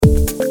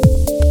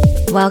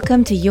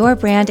Welcome to Your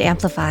Brand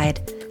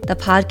Amplified, the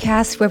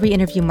podcast where we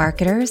interview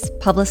marketers,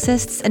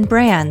 publicists, and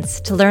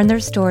brands to learn their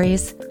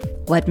stories,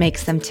 what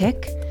makes them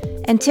tick,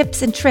 and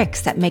tips and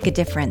tricks that make a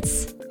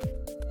difference.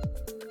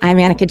 I'm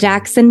Annika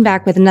Jackson,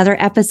 back with another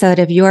episode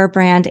of Your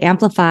Brand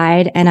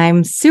Amplified, and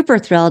I'm super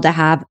thrilled to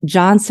have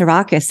John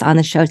Psarakis on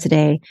the show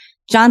today.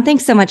 John,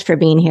 thanks so much for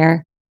being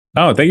here.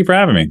 Oh, thank you for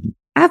having me.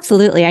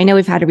 Absolutely. I know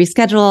we've had to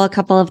reschedule a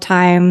couple of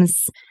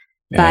times,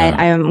 but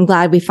I'm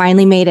glad we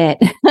finally made it.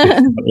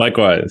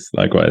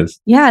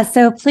 Likewise. Yeah.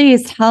 So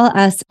please tell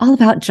us all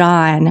about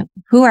John.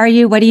 Who are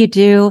you? What do you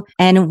do?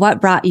 And what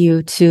brought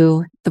you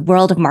to the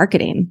world of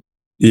marketing?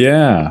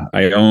 Yeah,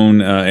 I own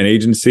an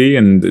agency,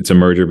 and it's a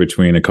merger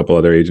between a couple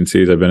other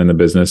agencies. I've been in the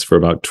business for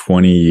about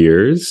 20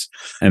 years,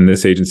 and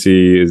this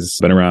agency has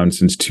been around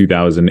since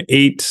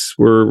 2008.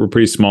 We're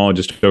pretty small,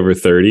 just over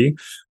 30.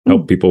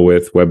 Help people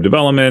with web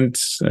development,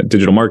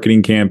 digital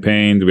marketing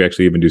campaigns. We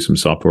actually even do some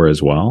software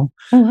as well.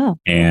 Oh, wow.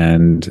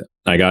 And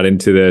I got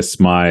into this.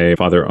 My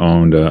father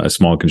owned a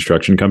small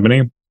construction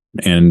company,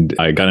 and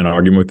I got in an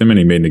argument with him, and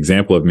he made an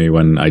example of me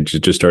when I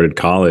just started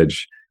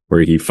college,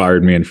 where he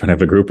fired me in front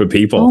of a group of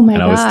people. Oh my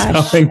and I was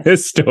telling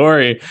this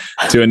story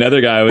to another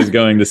guy I was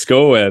going to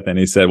school with. And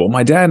he said, well,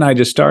 my dad and I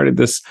just started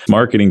this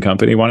marketing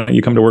company. Why don't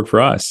you come to work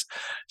for us?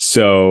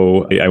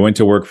 So I went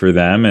to work for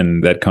them,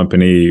 and that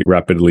company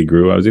rapidly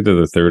grew. I was either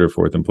the third or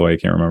fourth employee, I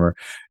can't remember.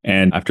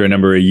 And after a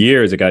number of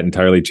years, it got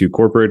entirely too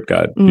corporate,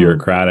 got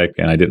bureaucratic,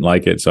 and I didn't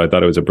like it. So I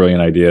thought it was a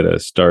brilliant idea to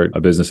start a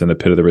business in the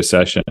pit of the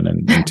recession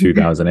in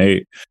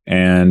 2008.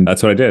 And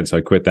that's what I did. So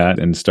I quit that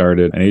and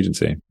started an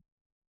agency.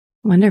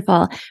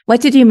 Wonderful. What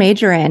did you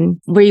major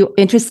in? Were you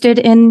interested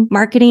in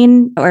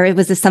marketing, or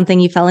was this something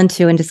you fell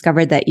into and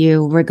discovered that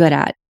you were good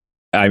at?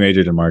 I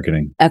majored in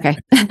marketing. Okay.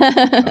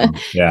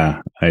 Yeah,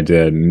 I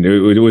did. And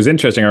it was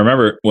interesting. I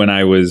remember when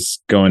I was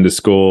going to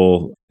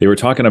school, they were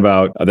talking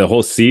about the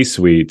whole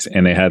C-suite,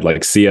 and they had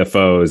like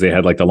CFOs. They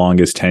had like the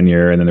longest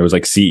tenure. And then there was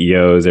like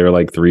CEOs. They were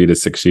like 3 to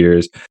 6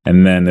 years.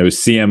 And then there was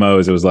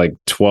CMOs. It was like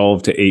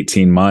 12 to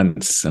 18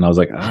 months. And I was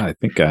like, I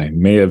think I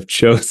may have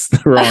chose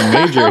the wrong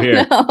major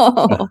here.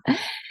 No.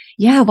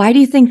 Yeah. Why do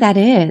you think that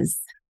is?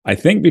 I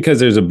think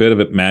because there's a bit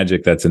of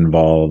magic that's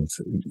involved,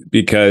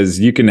 because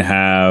you can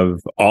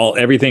have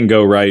everything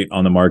go right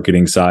on the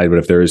marketing side, but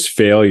if there's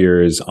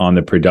failures on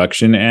the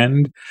production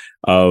end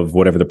of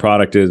whatever the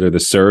product is or the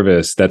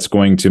service, that's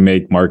going to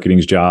make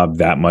marketing's job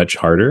that much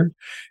harder.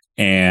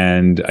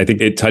 And I think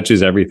it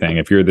touches everything.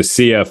 If you're the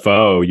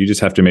CFO, you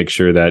just have to make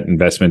sure that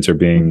investments are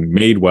being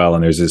made well.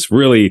 And there's this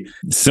really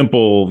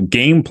simple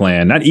game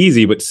plan, not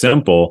easy, but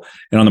simple.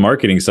 And on the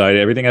marketing side,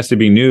 everything has to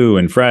be new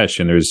and fresh.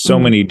 And there's so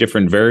many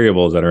different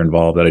variables that are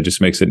involved that it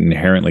just makes it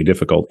inherently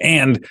difficult.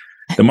 And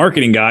the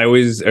marketing guy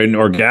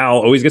or gal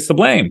always gets the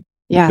blame,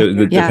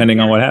 depending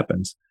on what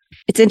happens.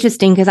 It's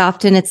interesting because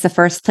often it's the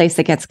first place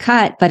that gets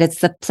cut, but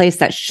it's the place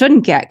that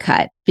shouldn't get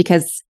cut.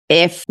 Because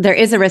if there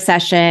is a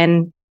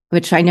recession,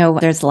 which I know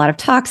there's a lot of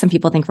talk. Some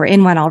people think we're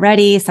in one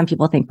already. Some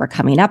people think we're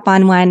coming up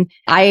on one.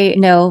 I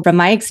know from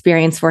my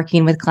experience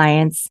working with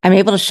clients, I'm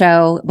able to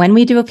show when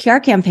we do a PR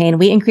campaign,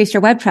 we increase your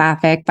web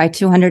traffic by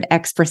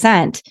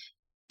 200x%.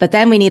 But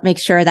then we need to make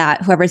sure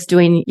that whoever's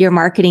doing your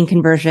marketing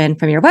conversion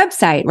from your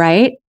website,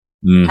 right,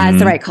 has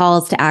the right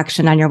calls to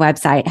action on your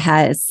website,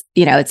 has,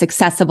 it's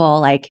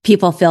accessible, like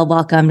people feel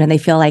welcomed and they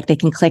feel like they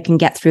can click and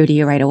get through to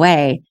you right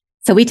away.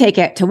 So we take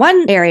it to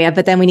one area,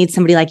 but then we need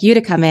somebody like you to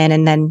come in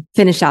and then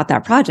finish out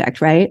that project,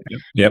 right?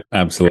 Yep,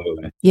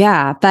 absolutely.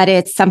 Yeah, but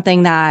it's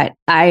something that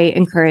I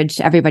encourage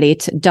everybody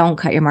to don't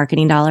cut your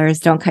marketing dollars,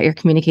 don't cut your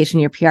communication,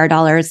 your PR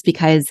dollars,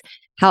 because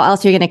how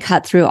else are you going to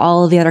cut through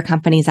all of the other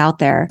companies out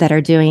there that are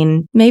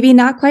doing maybe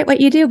not quite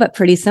what you do, but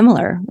pretty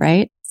similar,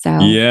 right? So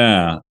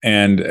yeah.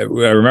 And I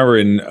remember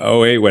in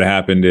 2008, what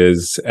happened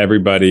is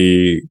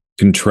everybody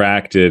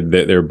contracted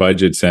their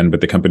budgets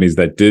but the companies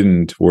that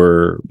didn't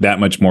were that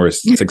much more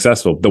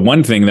successful. The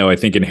one thing, though, I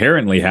think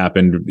inherently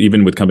happened,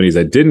 even with companies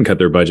that didn't cut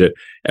their budget,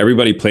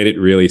 everybody played it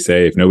really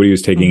safe. Nobody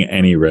was taking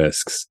any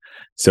risks.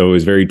 So it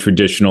was very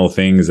traditional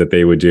things that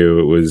they would do.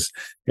 It was,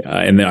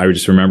 and then I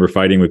just remember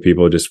fighting with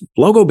people, just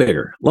logo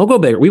bigger. We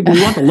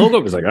want the logo.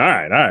 It was like, all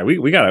right,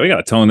 we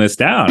gotta tone this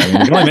down. I mean,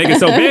 we can only make it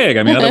so big.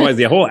 I mean, otherwise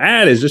the whole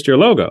ad is just your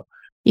logo.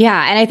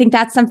 Yeah. And I think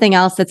that's something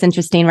else that's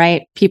interesting,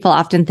 right? People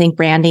often think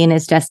branding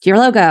is just your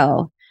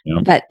logo,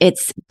 but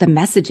it's the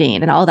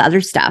messaging and all the other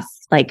stuff.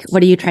 Like,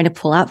 what are you trying to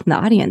pull out from the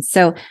audience?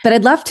 So, but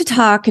I'd love to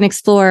talk and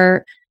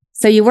explore.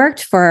 So you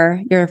worked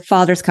for your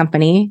father's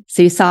company.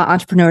 So you saw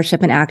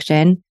entrepreneurship in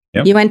action.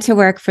 Yep. You went to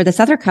work for this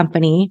other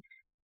company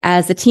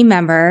as a team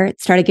member,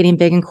 started getting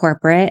big in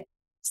corporate.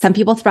 Some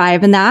people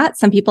thrive in that.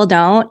 Some people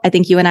don't. I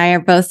think you and I are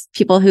both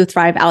people who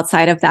thrive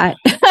outside of that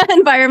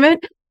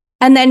environment.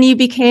 And then you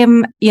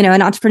became,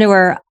 an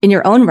entrepreneur in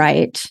your own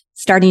right,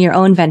 starting your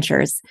own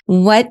ventures.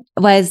 What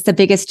was the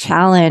biggest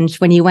challenge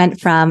when you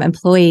went from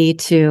employee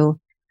to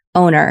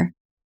owner?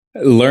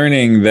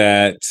 learning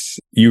that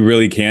you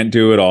really can't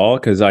do it all,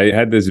 because I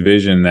had this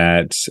vision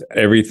that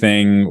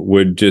everything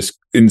would just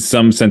in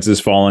some senses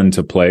fall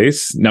into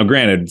place. Now,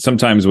 granted,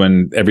 sometimes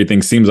when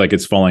everything seems like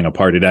it's falling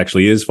apart, it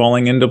actually is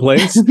falling into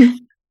place.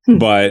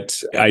 But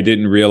I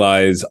didn't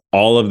realize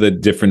all of the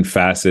different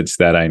facets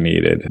that I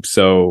needed.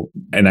 So,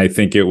 and I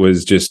think it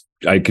was just,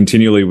 I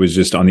continually was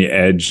just on the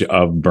edge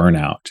of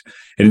burnout.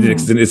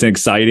 It's an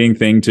exciting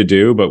thing to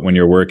do, but when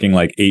you're working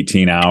like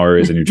 18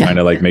 hours and you're trying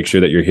to like make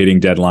sure that you're hitting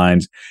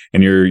deadlines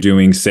and you're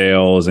doing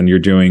sales and you're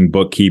doing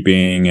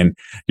bookkeeping and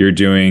you're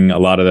doing a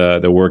lot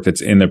of the work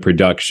that's in the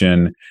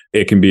production,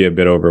 it can be a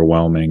bit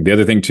overwhelming. The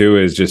other thing too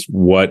is just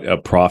what a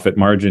profit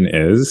margin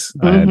is.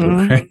 A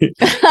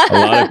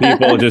lot of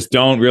people just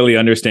don't really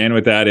understand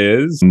what that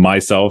is,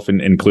 myself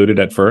included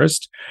at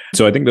first.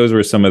 So I think those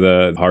were some of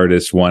the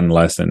hardest won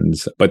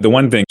lessons. But the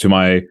one thing, to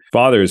my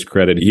father's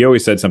credit, he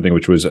always said something,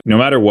 which was, no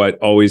matter what,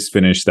 always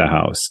finish the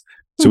house.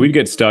 So we'd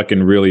get stuck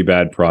in really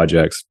bad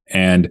projects.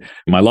 And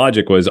my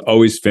logic was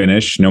always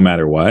finish no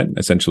matter what,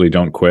 essentially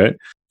don't quit.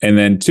 And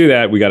then to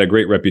that, we got a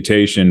great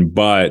reputation.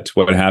 But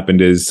what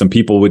happened is some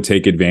people would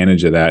take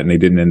advantage of that and they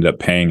didn't end up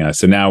paying us.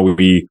 So now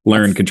we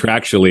learn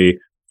contractually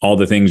all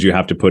the things you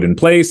have to put in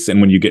place. And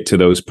when you get to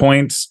those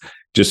points,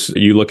 just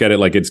you look at it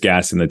like it's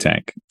gas in the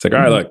tank. It's like, all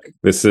right, look,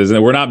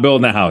 we're not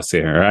building a house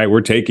here. All right, we're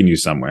taking you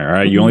somewhere. All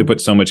right, you only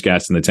put so much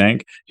gas in the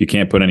tank. You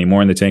can't put any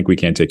more in the tank. We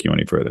can't take you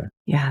any further.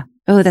 Yeah.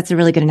 Oh, that's a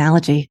really good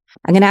analogy.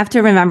 I'm going to have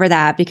to remember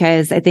that,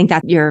 because I think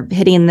that you're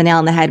hitting the nail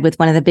on the head with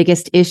one of the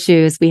biggest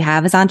issues we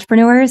have as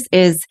entrepreneurs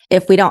is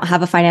if we don't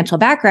have a financial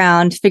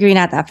background, figuring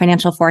out that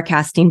financial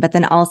forecasting, but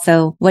then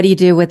also what do you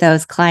do with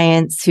those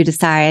clients who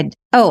decide,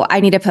 oh, I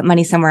need to put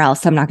money somewhere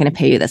else, so I'm not going to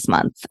pay you this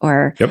month.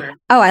 Or, oh,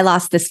 I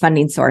lost this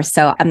funding source,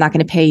 so I'm not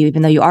going to pay you,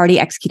 even though you already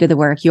executed the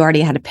work, you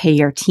already had to pay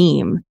your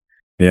team.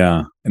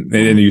 Yeah.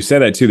 And you said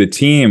that to the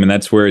team, and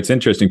that's where it's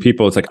interesting.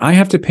 People, it's like, I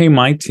have to pay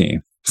my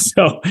team.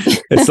 So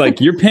it's like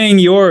you're paying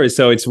yours.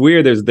 So it's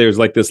weird. There's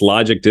like this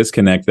logic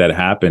disconnect that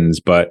happens.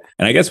 And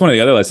I guess one of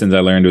the other lessons I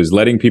learned was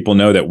letting people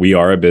know that we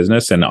are a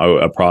business and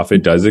a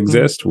profit does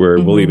exist, where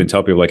we'll even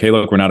tell people like, hey,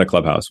 look, we're not a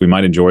clubhouse. We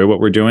might enjoy what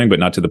we're doing, but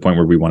not to the point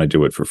where we want to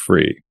do it for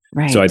free.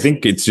 Right. So I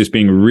think it's just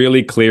being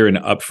really clear and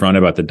upfront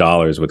about the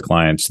dollars with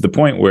clients, to the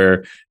point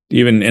where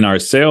even in our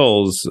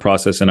sales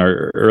process and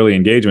our early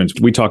engagements,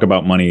 we talk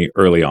about money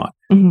early on.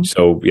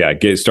 So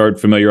start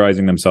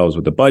familiarizing themselves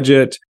with the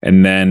budget.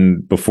 And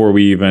then before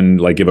we even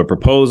like give a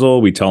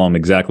proposal, we tell them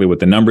exactly what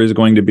the number is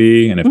going to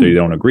be. And if they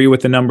don't agree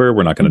with the number,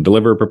 we're not going to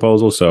deliver a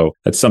proposal. So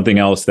that's something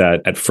else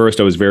that at first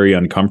I was very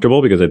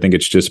uncomfortable, because I think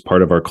it's just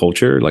part of our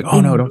culture. Like, oh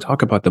no, don't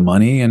talk about the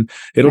money and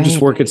it'll just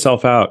work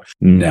itself out.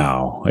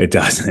 No, it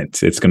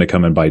doesn't. It's going to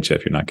come and bite you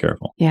if you're not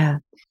careful. Yeah.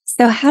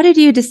 So how did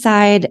you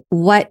decide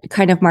what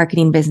kind of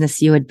marketing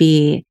business you would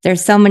be?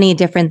 There's so many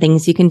different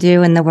things you can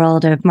do in the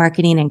world of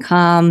marketing and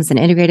comms and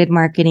integrated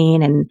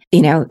marketing. And,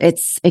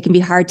 it can be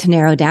hard to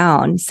narrow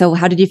down. So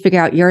how did you figure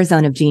out your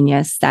zone of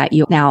genius that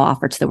you now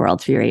offer to the world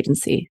through your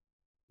agency?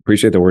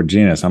 Appreciate the word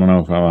genius. I don't know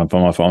if I'm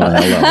on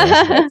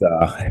that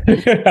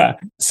level. But,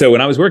 so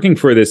when I was working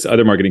for this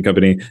other marketing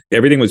company,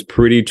 everything was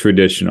pretty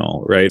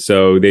traditional, right?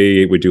 So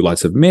they would do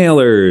lots of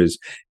mailers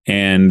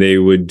and they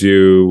would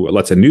do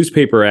lots of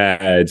newspaper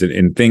ads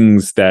and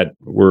things that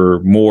were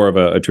more of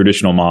a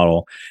traditional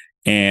model.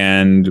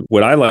 And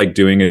what I like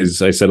doing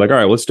is I said, like, all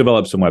right, let's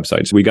develop some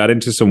websites. We got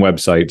into some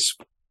websites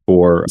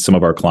for some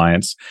of our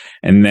clients.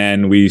 And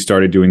then we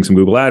started doing some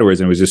Google AdWords,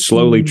 and it was just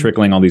slowly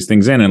trickling all these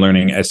things in and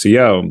learning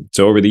SEO.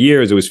 So over the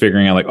years, it was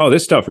figuring out like, oh,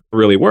 this stuff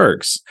really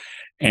works.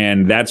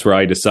 And that's where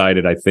I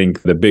decided, I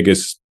think the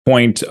biggest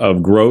point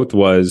of growth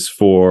was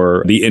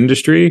for the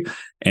industry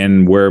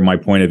and where my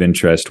point of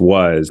interest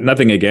was.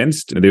 Nothing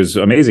against, there's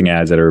amazing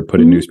ads that are put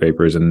in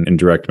newspapers and in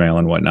direct mail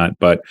and whatnot.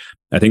 But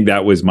I think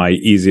that was my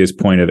easiest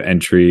point of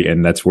entry.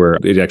 And that's where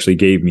it actually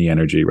gave me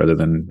energy rather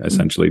than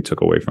essentially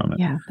took away from it.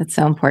 Yeah, that's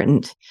so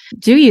important.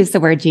 Do use the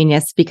word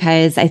genius,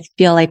 because I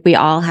feel like we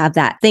all have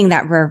that thing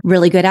that we're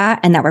really good at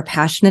and that we're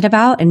passionate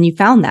about. And you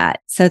found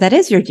that. So that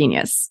is your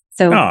genius.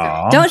 So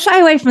don't shy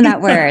away from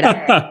that word.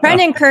 Trying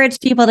to encourage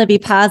people to be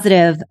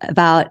positive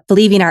about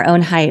believing our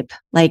own hype.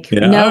 Like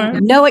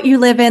know what you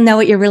live in, know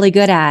what you're really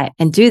good at,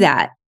 and do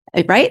that.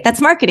 Right? That's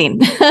marketing.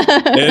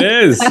 It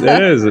is.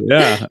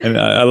 Yeah. And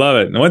I love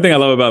it. And one thing I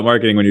love about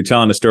marketing, when you're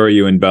telling a story,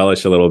 you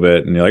embellish a little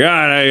bit and you're like,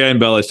 I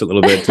embellished a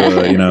little bit to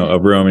a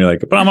room. You're like,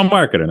 but I'm a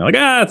marketer. And they're like,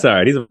 that's all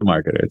right. He's a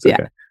marketer. It's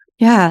okay.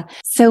 Yeah.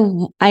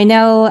 So I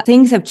know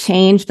things have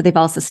changed, but they've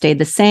also stayed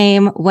the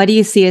same. What do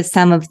you see as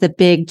some of the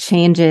big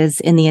changes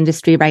in the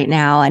industry right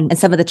now and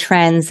some of the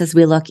trends as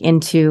we look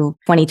into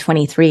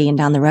 2023 and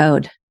down the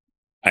road?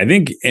 I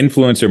think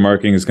influencer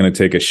marketing is going to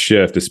take a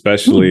shift,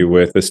 especially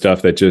with the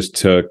stuff that just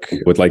took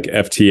with like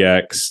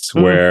FTX,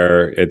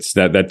 where it's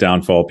that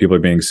downfall, people are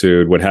being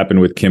sued, what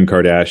happened with Kim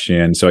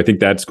Kardashian. So I think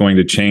that's going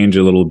to change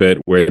a little bit,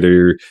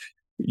 where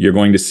you're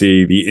going to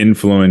see the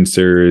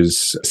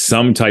influencers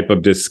some type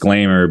of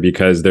disclaimer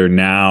because they're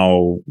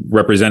now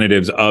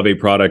representatives of a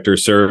product or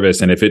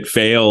service. And if it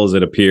fails,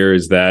 it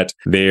appears that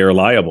they are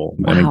liable.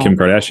 Wow. I mean, Kim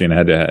Kardashian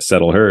had to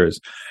settle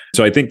hers.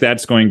 So I think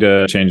that's going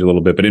to change a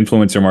little bit, but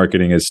influencer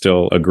marketing is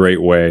still a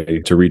great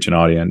way to reach an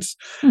audience.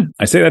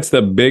 I say that's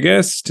the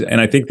biggest.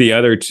 And I think the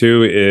other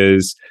two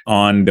is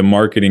on the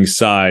marketing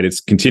side, it's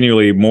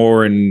continually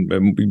more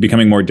and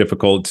becoming more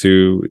difficult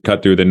to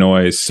cut through the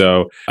noise.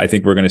 So I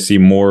think we're going to see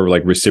more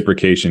like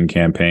reciprocation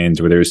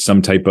campaigns where there's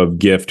some type of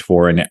gift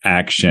for an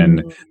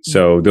action.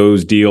 So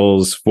those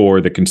deals for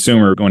the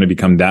consumer are going to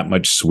become that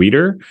much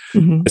sweeter,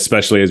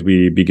 especially as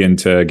we begin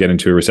to get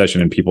into a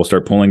recession and people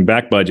start pulling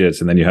back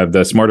budgets. And then you have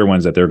the smarter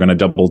ones that they're going to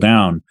double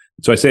down.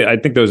 So I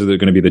think those are going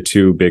to be the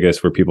two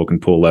biggest where people can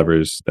pull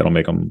levers that'll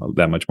make them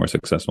that much more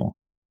successful.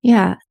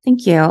 Yeah,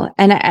 thank you.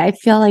 And I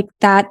feel like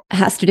that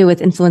has to do with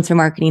influencer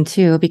marketing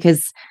too,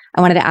 because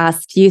I wanted to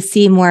ask, do you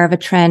see more of a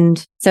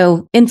trend?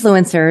 So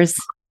influencers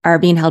are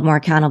being held more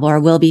accountable or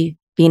will be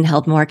being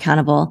held more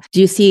accountable.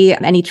 Do you see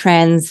any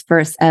trends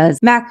versus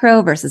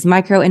macro versus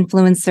micro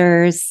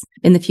influencers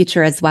in the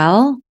future as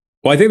well?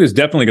 Well, I think there's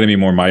definitely going to be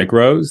more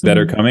micros that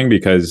are coming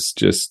because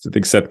just I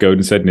think Seth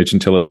Godin said niche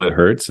until it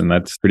hurts. And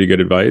that's pretty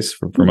good advice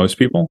for most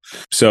people.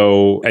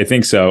 So I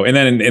think so. And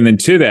then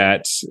to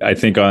that, I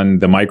think on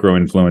the micro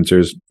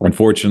influencers,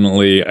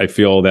 unfortunately, I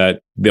feel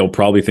that they'll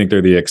probably think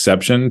they're the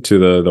exception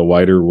to the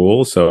wider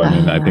rule. So, I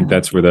mean, I think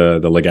that's where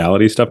the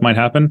legality stuff might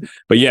happen.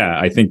 But yeah,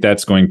 I think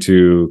that's going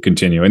to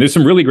continue. And there's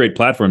some really great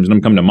platforms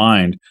that come to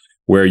mind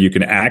where you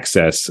can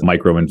access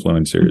micro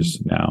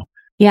influencers now.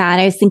 Yeah.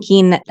 And I was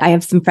thinking, I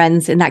have some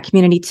friends in that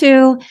community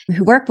too,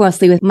 who work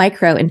mostly with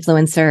micro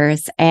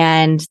influencers,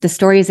 and the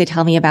stories they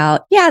tell me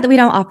about, that we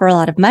don't offer a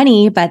lot of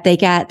money, but they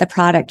get the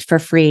product for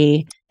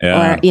free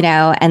or,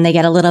 and they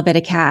get a little bit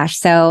of cash.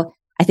 So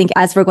I think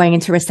as we're going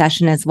into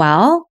recession as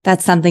well,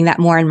 that's something that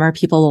more and more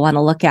people will want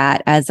to look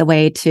at as a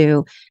way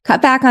to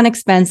cut back on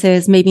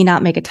expenses, maybe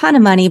not make a ton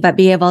of money, but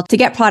be able to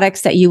get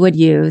products that you would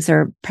use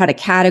or product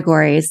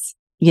categories,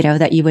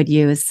 that you would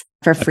use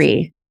for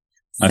free.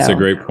 That's a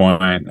great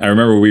point. I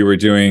remember we were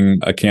doing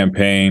a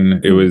campaign.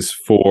 It was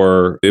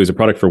a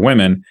product for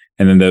women.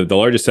 And then the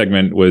largest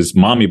segment was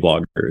mommy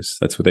bloggers.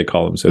 That's what they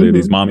call them. So they're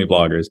these mommy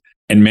bloggers.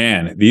 And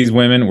man, these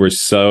women were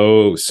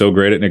so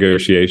great at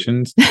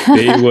negotiations.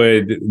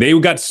 They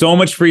got so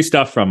much free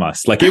stuff from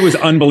us. Like it was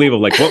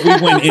unbelievable. Like what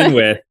we went in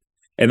with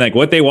and like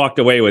what they walked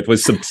away with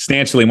was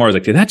substantially more. I was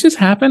like, did that just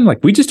happen? Like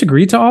we just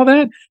agreed to all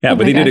that? Yeah,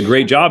 but they did a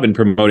great job in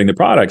promoting the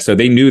product. So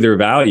they knew their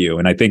value.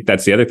 And I think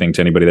that's the other thing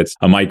to anybody that's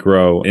a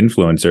micro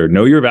influencer.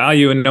 Know your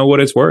value and know what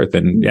it's worth.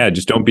 And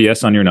just don't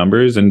BS on your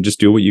numbers and just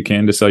do what you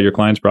can to sell your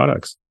clients'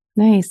 products.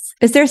 Nice.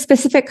 Is there a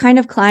specific kind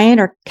of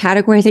client or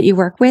category that you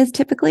work with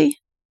typically?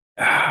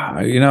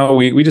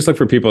 We just look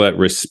for people that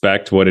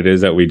respect what it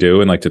is that we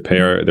do and like to pay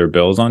their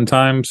bills on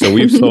time. So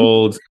we've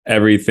sold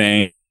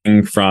everything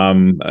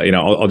from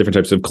all different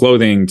types of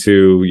clothing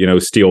to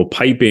steel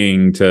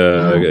piping to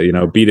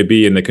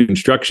B2B in the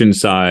construction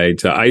side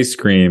to ice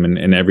cream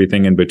and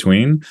everything in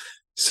between.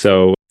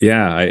 So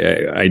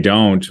I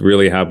don't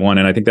really have one,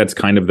 and I think that's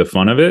kind of the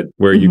fun of it,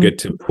 where you get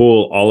to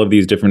pull all of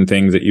these different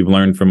things that you've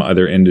learned from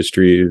other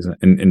industries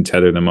and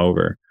tether them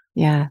over.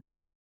 Yeah.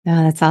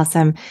 No, that's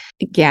awesome.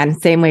 Again,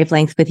 same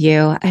wavelength with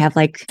you. I have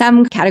like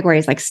some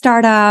categories like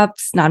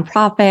startups,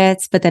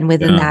 nonprofits, but then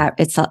within that,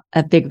 it's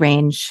a big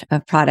range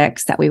of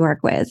products that we work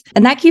with.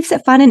 And that keeps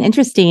it fun and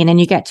interesting. And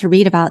you get to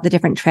read about the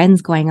different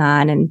trends going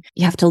on, and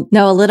you have to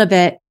know a little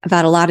bit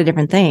about a lot of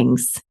different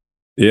things.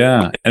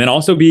 Yeah. And then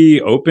also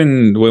be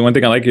open. One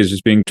thing I like is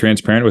just being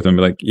transparent with them.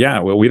 Be like,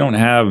 we don't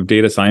have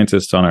data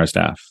scientists on our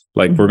staff.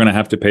 Like we're going to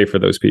have to pay for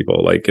those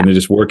people. Like, and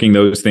just working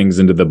those things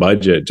into the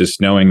budget, just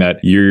knowing that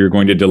you're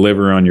going to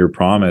deliver on your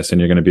promise and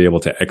you're going to be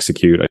able to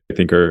execute, I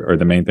think are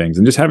the main things.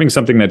 And just having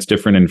something that's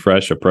different and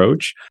fresh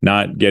approach,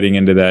 not getting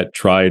into that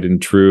tried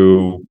and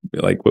true,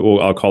 like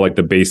what I'll call like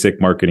the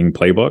basic marketing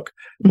playbook,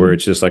 where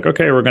it's just like,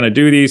 okay, we're going to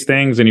do these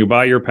things and you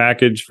buy your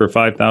package for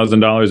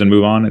 $5,000 and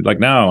move on. Like,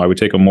 no, I would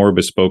take a more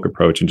bespoke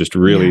approach and just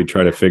really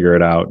try to figure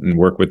it out and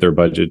work with their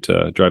budget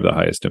to drive the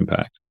highest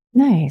impact.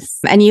 Nice.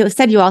 And you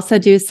said you also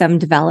do some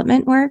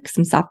development work,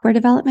 some software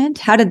development.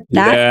 How did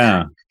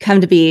that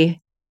come to be?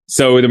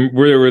 So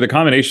we're the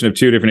combination of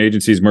two different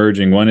agencies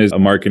merging. One is a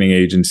marketing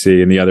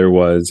agency and the other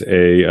was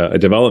a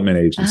development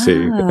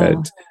agency.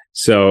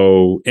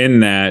 So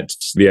in that,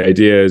 the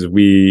idea is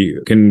we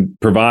can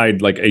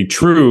provide like a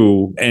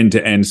true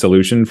end-to-end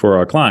solution for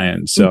our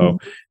clients. So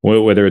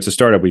whether it's a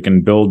startup, we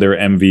can build their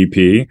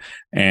MVP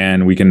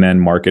and we can then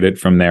market it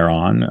from there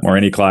on. Or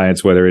any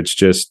clients, whether it's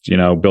just,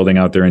 building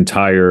out their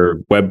entire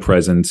web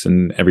presence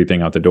and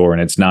everything out the door.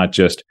 And it's not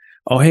just,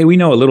 oh, hey, we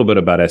know a little bit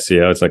about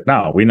SEO. It's like,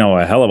 no, we know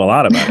a hell of a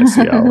lot about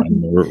SEO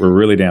and we're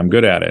really damn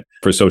good at it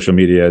for social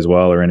media as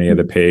well, or any of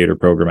the paid or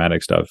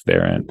programmatic stuff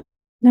therein.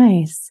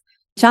 Nice.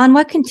 John,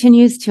 what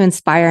continues to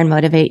inspire and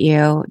motivate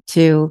you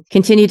to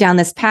continue down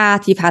this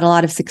path? You've had a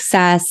lot of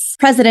success,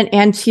 President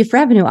and Chief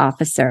Revenue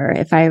Officer,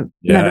 if I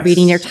remember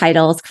reading your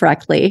titles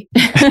correctly.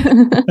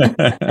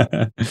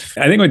 I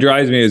think what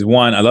drives me is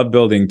one, I love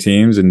building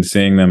teams and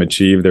seeing them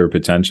achieve their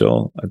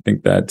potential. I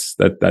think that's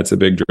a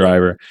big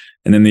driver.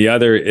 And then the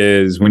other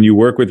is when you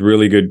work with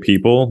really good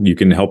people, you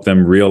can help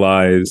them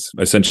realize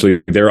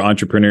essentially their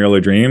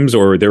entrepreneurial dreams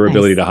or their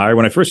ability to hire.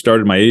 When I first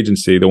started my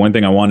agency, the one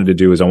thing I wanted to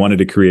do is I wanted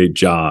to create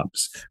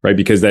jobs, right?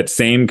 Because that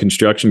same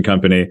construction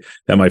company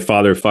that my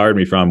father fired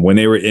me from, when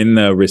they were in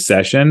the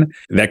recession,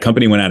 that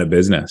company went out of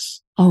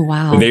business. Oh,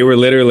 wow. They were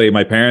literally,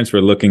 my parents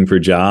were looking for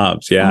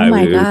jobs. Yeah, oh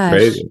my it was gosh.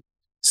 crazy.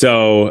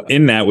 So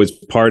in that was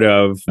part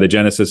of the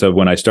genesis of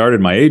when I started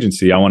my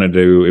agency. I wanted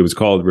to, it was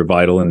called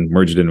Revital and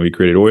merged in, we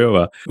created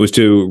Oyoa. It was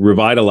to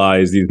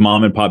revitalize these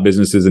mom and pop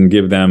businesses and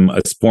give them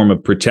a form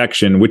of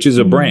protection, which is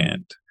a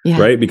brand,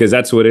 right? Because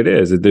that's what it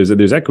is.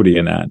 There's equity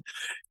in that.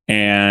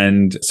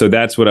 And so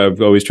that's what I've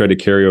always tried to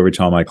carry over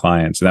to all my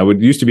clients. And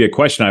that used to be a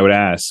question I would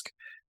ask.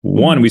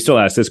 One, we still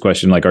ask this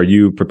question, like, are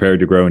you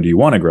prepared to grow and do you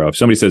want to grow? If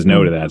somebody says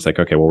no to that, it's like,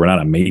 okay, well, we're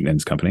not a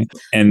maintenance company.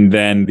 And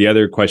then the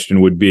other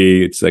question would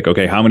be, it's like,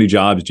 okay, how many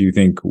jobs do you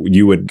think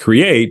you would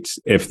create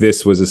if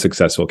this was a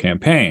successful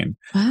campaign?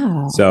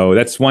 Wow. So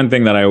that's one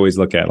thing that I always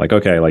look at, like,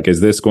 okay, like, is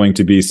this going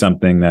to be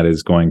something that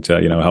is going to,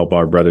 help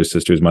our brothers,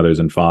 sisters, mothers,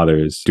 and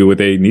fathers do what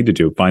they need to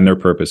do, find their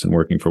purpose in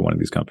working for one of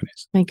these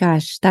companies? My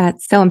gosh,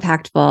 that's so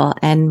impactful.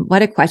 And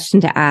what a question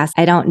to ask.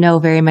 I don't know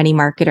very many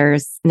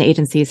marketers and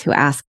agencies who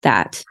ask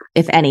that,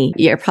 if any.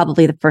 You're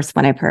probably the first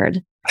one I've heard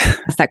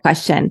ask that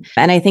question.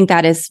 And I think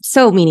that is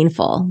so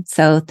meaningful.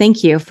 So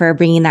thank you for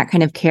bringing that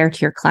kind of care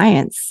to your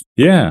clients.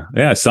 Yeah.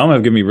 Some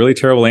have given me really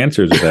terrible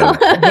answers with that.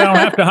 We don't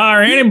have to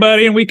hire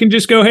anybody and we can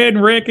just go ahead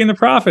and rake in the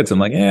profits. I'm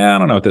like, I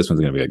don't know if this one's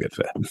going to be a good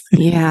fit.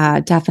 Yeah,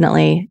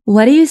 definitely.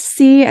 What do you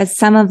see as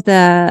some of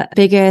the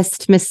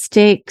biggest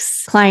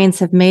mistakes clients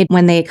have made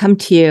when they come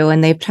to you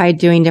and they've tried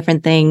doing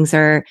different things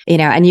or,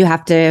 and you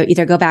have to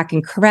either go back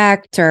and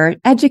correct or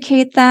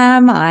educate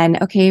them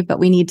on, okay, but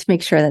we need to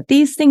make sure that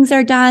these things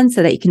are done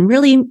so that you can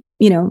really,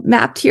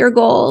 map to your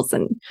goals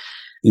and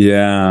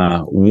Yeah.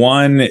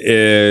 One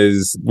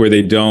is where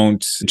they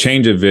don't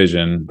change a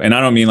vision. And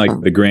I don't mean like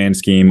the grand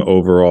scheme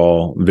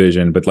overall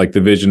vision, but like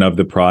the vision of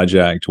the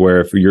project, where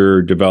if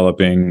you're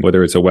developing,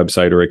 whether it's a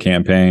website or a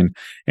campaign,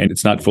 and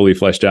it's not fully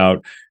fleshed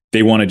out,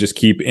 they want to just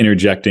keep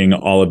interjecting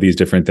all of these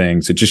different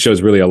things. It just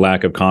shows really a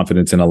lack of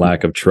confidence and a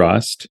lack of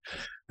trust.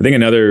 I think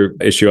another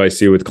issue I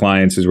see with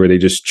clients is where they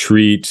just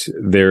treat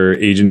their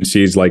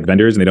agencies like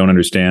vendors and they don't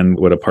understand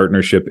what a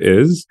partnership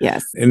is.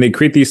 Yes. And they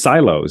create these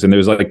silos and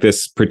there's like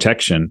this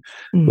protection.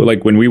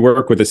 Like when we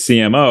work with a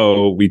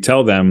CMO, we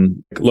tell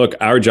them, look,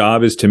 our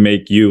job is to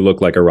make you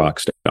look like a rock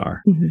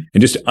star.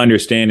 And just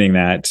understanding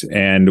that.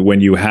 And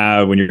when you're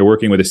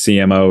working with a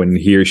CMO and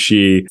he or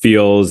she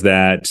feels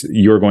that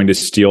you're going to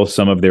steal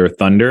some of their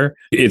thunder,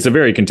 it's a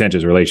very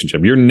contentious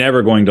relationship. You're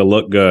never going to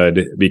look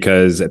good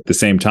because at the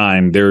same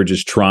time, they're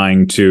just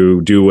trying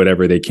to do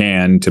whatever they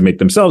can to make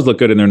themselves look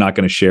good and they're not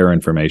going to share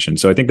information.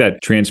 So I think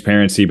that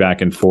transparency back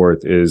and forth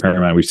is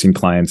paramount. We've seen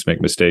clients make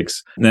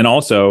mistakes. And then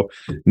also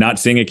not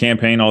seeing a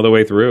campaign all the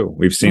way through.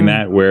 We've seen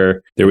that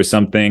where there was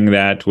something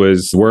that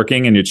was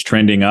working and it's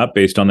trending up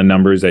based on the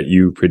numbers that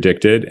you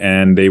predicted.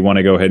 And they want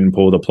to go ahead and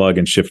pull the plug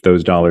and shift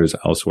those dollars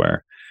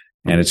elsewhere.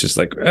 And it's just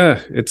like,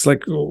 it's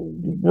like,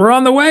 we're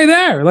on the way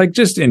there.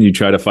 And you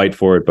try to fight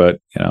for it, but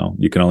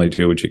you can only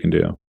do what you can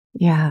do.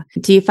 Yeah.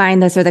 Do you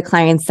find those are the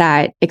clients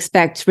that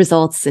expect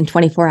results in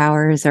 24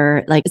 hours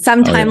or like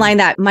some timeline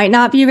that might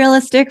not be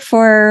realistic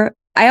for?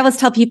 I always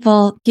tell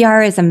people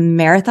PR is a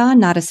marathon,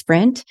 not a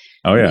sprint.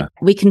 Oh, yeah.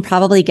 We can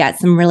probably get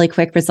some really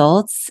quick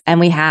results. And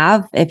we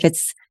have, if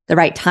it's the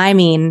right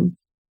timing,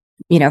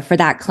 for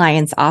that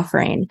client's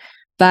offering.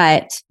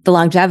 But the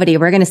longevity,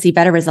 we're going to see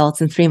better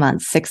results in 3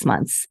 months, 6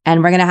 months.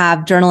 And we're going to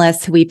have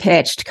journalists who we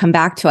pitched come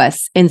back to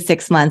us in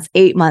 6 months,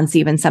 8 months,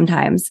 even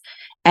sometimes.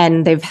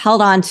 And they've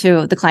held on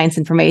to the client's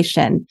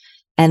information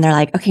and they're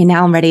like, okay,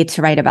 now I'm ready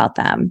to write about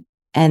them.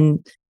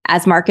 And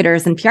as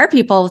marketers and PR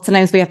people,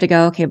 sometimes we have to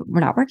go, okay, we're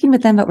not working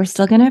with them, but we're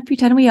still going to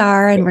pretend we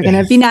are, and we're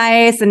going to be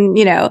nice. And,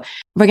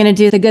 we're going to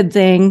do the good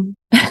thing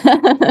for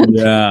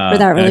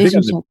that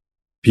relationship.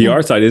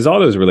 PR side is all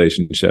those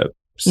relationships.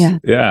 Yeah.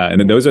 And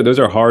then those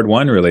are hard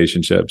won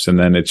relationships. And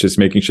then it's just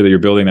making sure that you're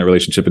building that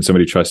relationship and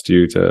somebody trusts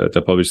you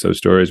to publish those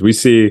stories. We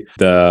see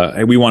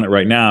we want it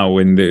right now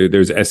when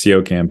there's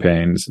SEO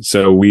campaigns.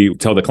 So we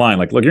tell the client,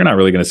 like, look, you're not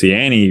really going to see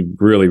any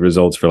really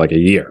results for like a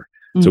year.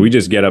 So we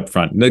just get up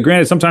front. Now,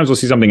 granted, sometimes we'll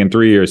see something in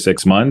 3 or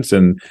 6 months,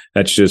 and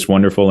that's just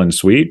wonderful and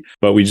sweet.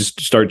 But we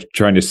just start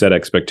trying to set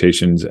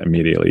expectations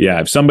immediately.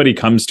 Yeah, if somebody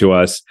comes to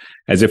us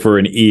as if we're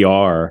an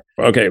ER,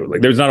 okay,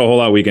 there's not a whole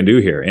lot we can do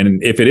here.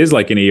 And if it is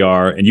like an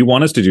ER and you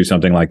want us to do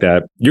something like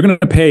that, you're going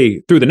to pay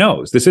through the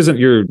nose. This isn't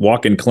your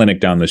walk-in clinic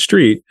down the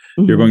street.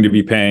 You're going to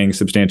be paying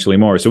substantially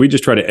more. So we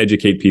just try to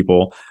educate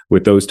people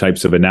with those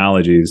types of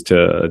analogies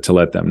to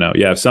let them know.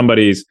 Yeah, if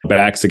somebody's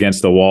back's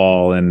against the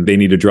wall and they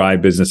need to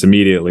drive business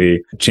immediately,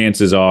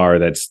 chances are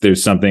that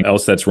there's something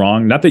else that's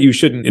wrong. Not that you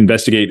shouldn't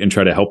investigate and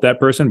try to help that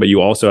person, but you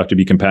also have to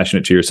be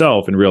compassionate to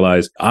yourself and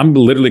realize I'm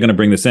literally going to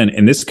bring this in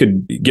and this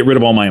could get rid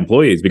of all my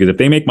employees, because if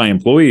they make my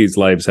employees'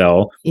 lives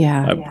hell,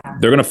 they're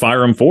going to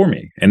fire them for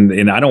me.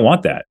 And I don't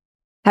want that.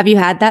 Have you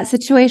had that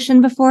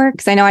situation before?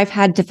 Because I know I've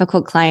had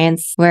difficult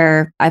clients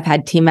where I've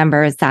had team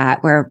members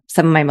that were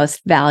some of my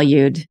most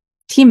valued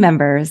team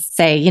members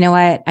say, you know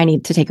what, I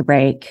need to take a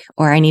break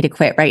or I need to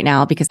quit right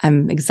now because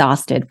I'm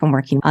exhausted from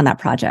working on that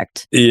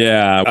project.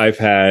 Yeah, I've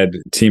had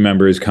team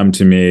members come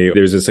to me.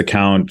 There's this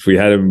account we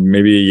had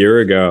maybe a year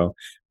ago.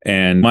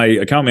 And my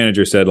account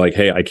manager said like,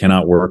 hey, I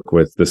cannot work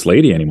with this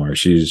lady anymore.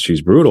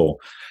 She's brutal.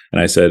 And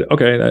I said,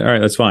 okay, all right,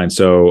 that's fine.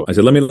 So I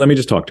said, let me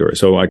just talk to her.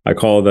 So I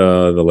call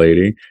the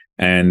lady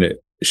and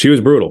she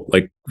was brutal.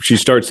 Like she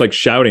starts like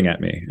shouting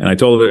at me and I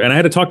told her, and I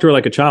had to talk to her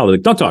like a child.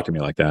 Like, don't talk to me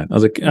like that. I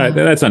was like,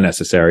 that's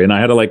unnecessary. And I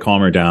had to like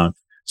calm her down.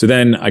 So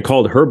then I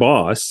called her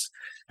boss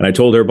and I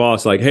told her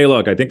boss like, hey,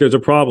 look, I think there's a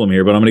problem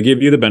here, but I'm going to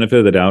give you the benefit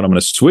of the doubt. I'm going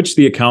to switch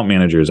the account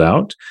managers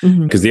out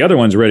because the other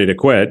one's ready to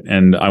quit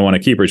and I want to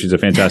keep her. She's a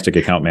fantastic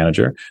account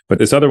manager, but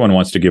this other one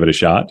wants to give it a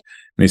shot.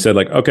 And he said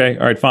like, okay,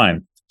 all right,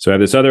 fine. So I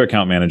have this other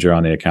account manager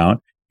on the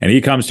account and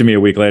he comes to me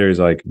a week later. He's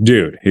like,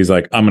 dude, he's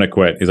like, I'm going to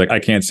quit. He's like, I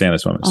can't stand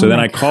this woman. So then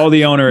I call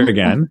the owner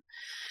again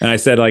and I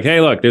said like,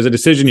 hey, look, there's a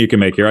decision you can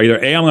make here. Either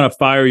A, I'm going to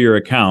fire your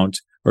account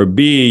or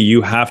B,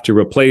 you have to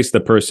replace the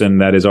person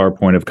that is our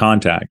point of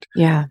contact.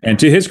 Yeah. And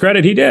to his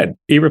credit, he did.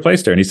 He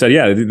replaced her. And he said,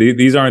 yeah,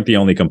 these aren't the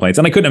only complaints.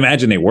 And I couldn't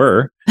imagine they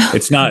were.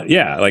 It's not,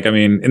 yeah. Like, I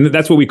mean, and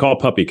that's what we call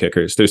puppy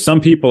kickers. There's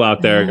some people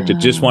out there that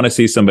just want to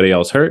see somebody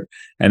else hurt.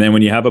 And then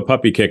when you have a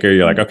puppy kicker,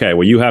 you're like, okay,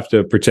 well, you have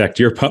to protect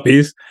your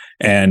puppies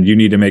and you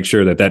need to make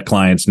sure that that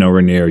client's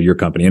nowhere near your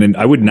company. And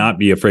I would not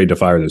be afraid to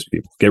fire those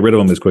people. Get rid of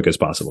them as quick as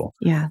possible.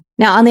 Yeah.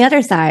 Now, on the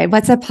other side,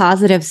 what's a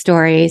positive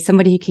story?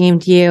 Somebody who came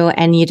to you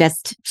and you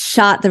just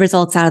shot the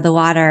results out of the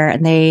water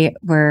and they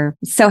were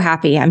so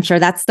happy. I'm sure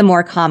that's the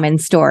more common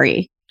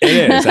story.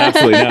 It is,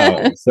 absolutely.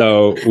 No.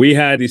 So we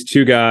had these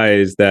two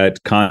guys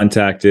that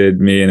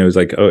contacted me and it was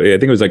like, I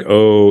think it was like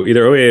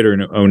either 08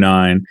 or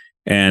 09.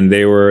 And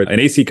they were an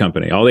AC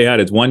company. All they had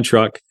is one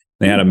truck.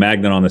 They had a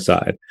magnet on the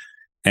side.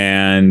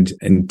 And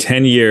in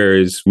 10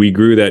 years, we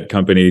grew that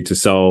company to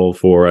sell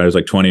for, it was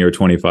like 20 or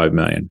 25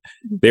 million.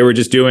 They were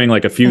just doing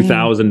like a few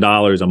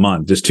 $1,000s a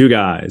month, just two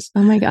guys.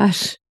 Oh my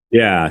gosh.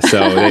 Yeah.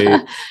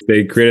 So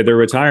they created their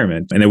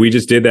retirement. And then we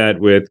just did that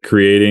with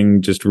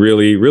creating just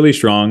really, really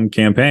strong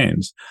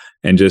campaigns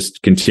and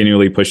just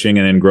continually pushing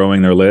and then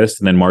growing their list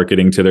and then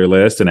marketing to their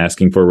list and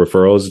asking for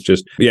referrals.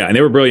 Just, yeah. And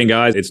they were brilliant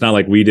guys. It's not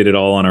like we did it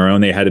all on our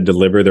own. They had to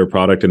deliver their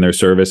product and their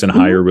service and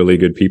hire really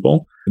good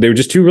people. They were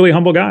just two really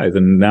humble guys.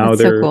 And now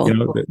That's they're, so cool. you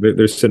know,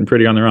 they're sitting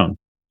pretty on their own.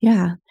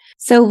 Yeah.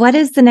 So what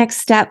is the next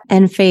step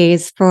and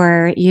phase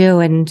for you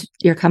and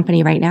your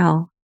company right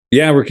now?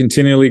 Yeah, we're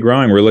continually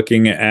growing. We're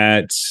looking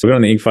at, we've been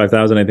on the Inc.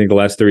 5000, I think the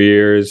last 3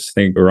 years. I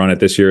think we're on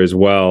it this year as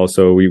well.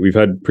 So we've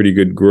had pretty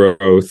good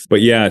growth. But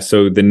yeah,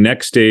 so the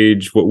next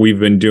stage, what we've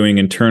been doing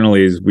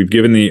internally is we've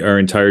given our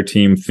entire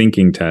team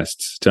thinking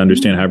tests to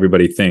understand how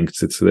everybody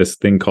thinks. It's this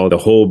thing called the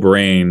whole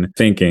brain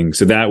thinking.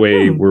 So that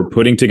way we're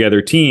putting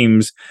together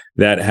teams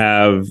that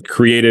have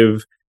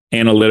creative,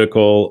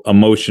 analytical,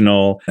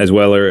 emotional, as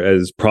well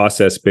as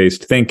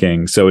process-based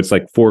thinking. So it's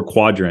like 4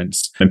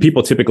 quadrants. And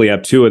people typically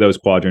have 2 of those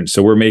quadrants.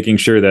 So we're making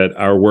sure that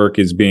our work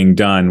is being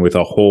done with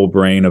a whole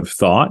brain of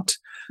thought.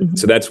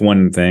 So that's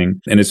one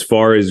thing. And as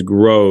far as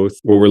growth,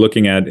 what we're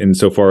looking at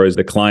insofar as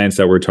the clients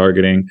that we're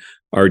targeting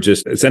are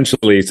just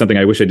essentially something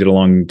I wish I did a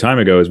long time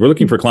ago is we're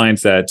looking for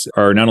clients that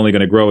are not only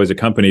going to grow as a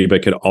company,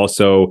 but could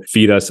also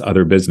feed us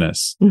other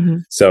business.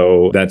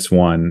 So that's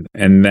one.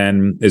 And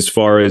then as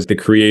far as the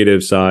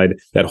creative side,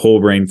 that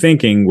whole brain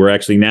thinking, we're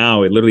actually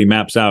now, it literally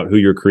maps out who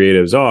your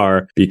creatives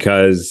are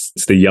because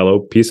it's the yellow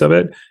piece of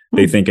it.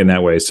 They think in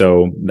that way.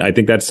 So I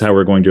think that's how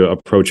we're going to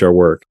approach our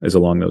work is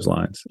along those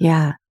lines.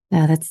 Yeah.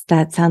 No,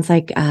 that sounds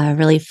like a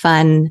really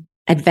fun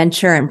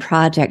adventure and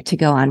project to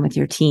go on with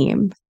your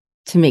team.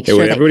 To make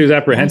sure everybody was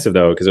apprehensive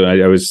though, because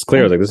I was clear.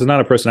 I was like, this is not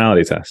a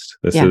personality test.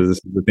 This is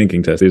the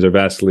thinking test. These are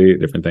vastly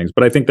different things.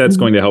 But I think that's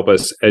going to help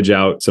us edge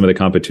out some of the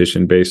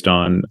competition based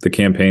on the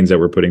campaigns that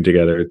we're putting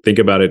together. Think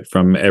about it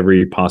from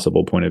every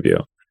possible point of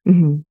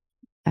view.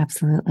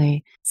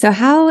 Absolutely. So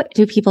how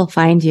do people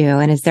find you?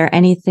 And is there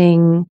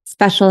anything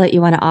special that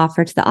you want to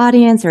offer to the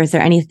audience? Or is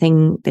there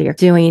anything that you're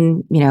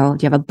doing? You know,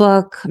 do you have a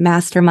book,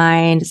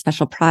 mastermind, a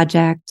special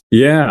project?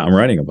 Yeah, I'm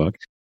writing a book.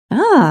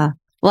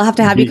 We'll have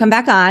to have you come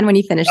back on when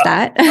you finish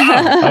that.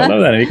 I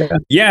love that, Anika.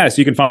 Yeah, so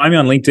you can find me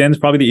on LinkedIn. It's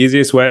probably the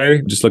easiest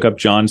way. Just look up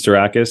John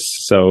Psarakis.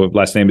 So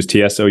last name is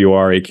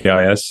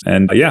Tsourrakis.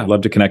 And I'd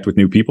love to connect with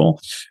new people.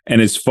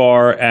 And as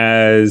far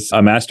as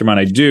a mastermind,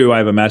 I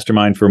have a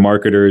mastermind for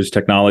marketers,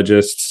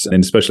 technologists,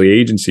 and especially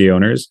agency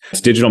owners.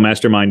 It's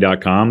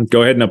digitalmastermind.com.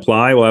 Go ahead and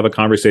apply. We'll have a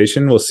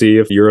conversation. We'll see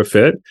if you're a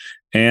fit.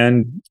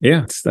 And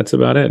that's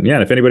about it. And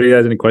if anybody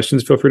has any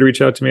questions, feel free to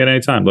reach out to me at any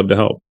time. Love to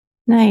help.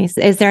 Nice.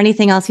 Is there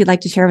anything else you'd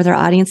like to share with our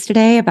audience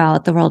today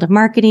about the world of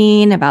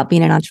marketing, about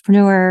being an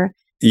entrepreneur?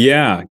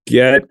 Yeah.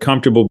 Get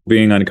comfortable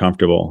being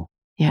uncomfortable.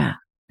 Yeah.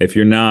 If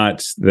you're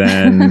not,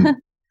 then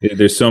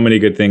there's so many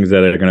good things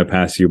that are going to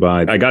pass you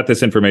by. I got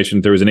this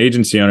information. There was an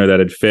agency owner that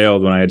had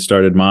failed when I had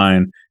started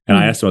mine.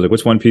 And I asked him, I was like,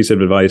 what's one piece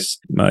of advice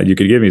you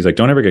could give me? He's like,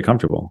 don't ever get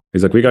comfortable.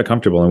 He's like, we got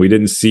comfortable and we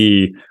didn't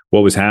see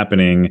what was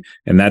happening.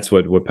 And that's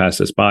what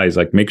passed us by. He's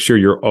like, make sure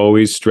you're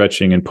always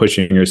stretching and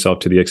pushing yourself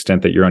to the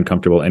extent that you're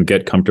uncomfortable and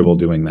get comfortable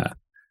doing that.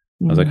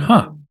 I was like,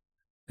 huh.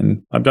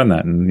 And I've done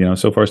that. And,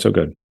 so far, so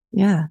good.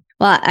 Yeah.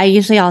 Well, I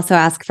usually also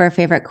ask for a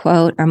favorite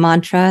quote or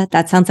mantra.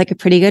 That sounds like a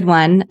pretty good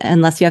one,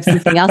 unless you have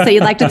something else that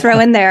you'd like to throw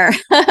in there.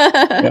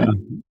 Yeah.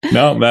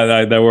 No,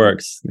 that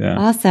works. Yeah.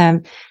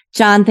 Awesome.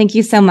 John, thank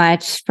you so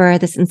much for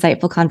this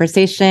insightful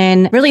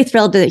conversation. Really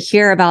thrilled to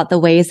hear about the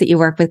ways that you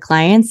work with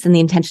clients and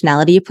the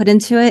intentionality you put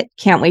into it.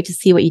 Can't wait to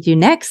see what you do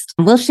next.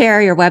 We'll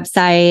share your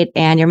website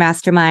and your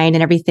mastermind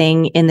and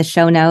everything in the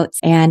show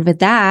notes. And with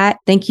that,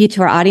 thank you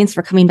to our audience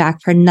for coming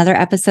back for another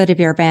episode of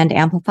Your Brand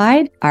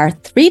Amplified, our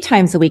 3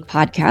 times a week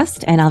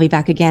podcast. And I'll be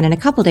back again in a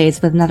couple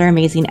days with another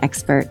amazing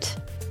expert.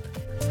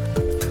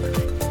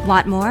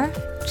 Want more?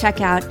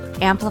 Check out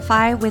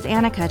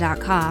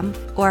amplifywithannika.com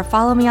or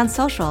follow me on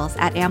socials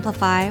at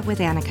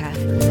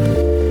amplifywithannika.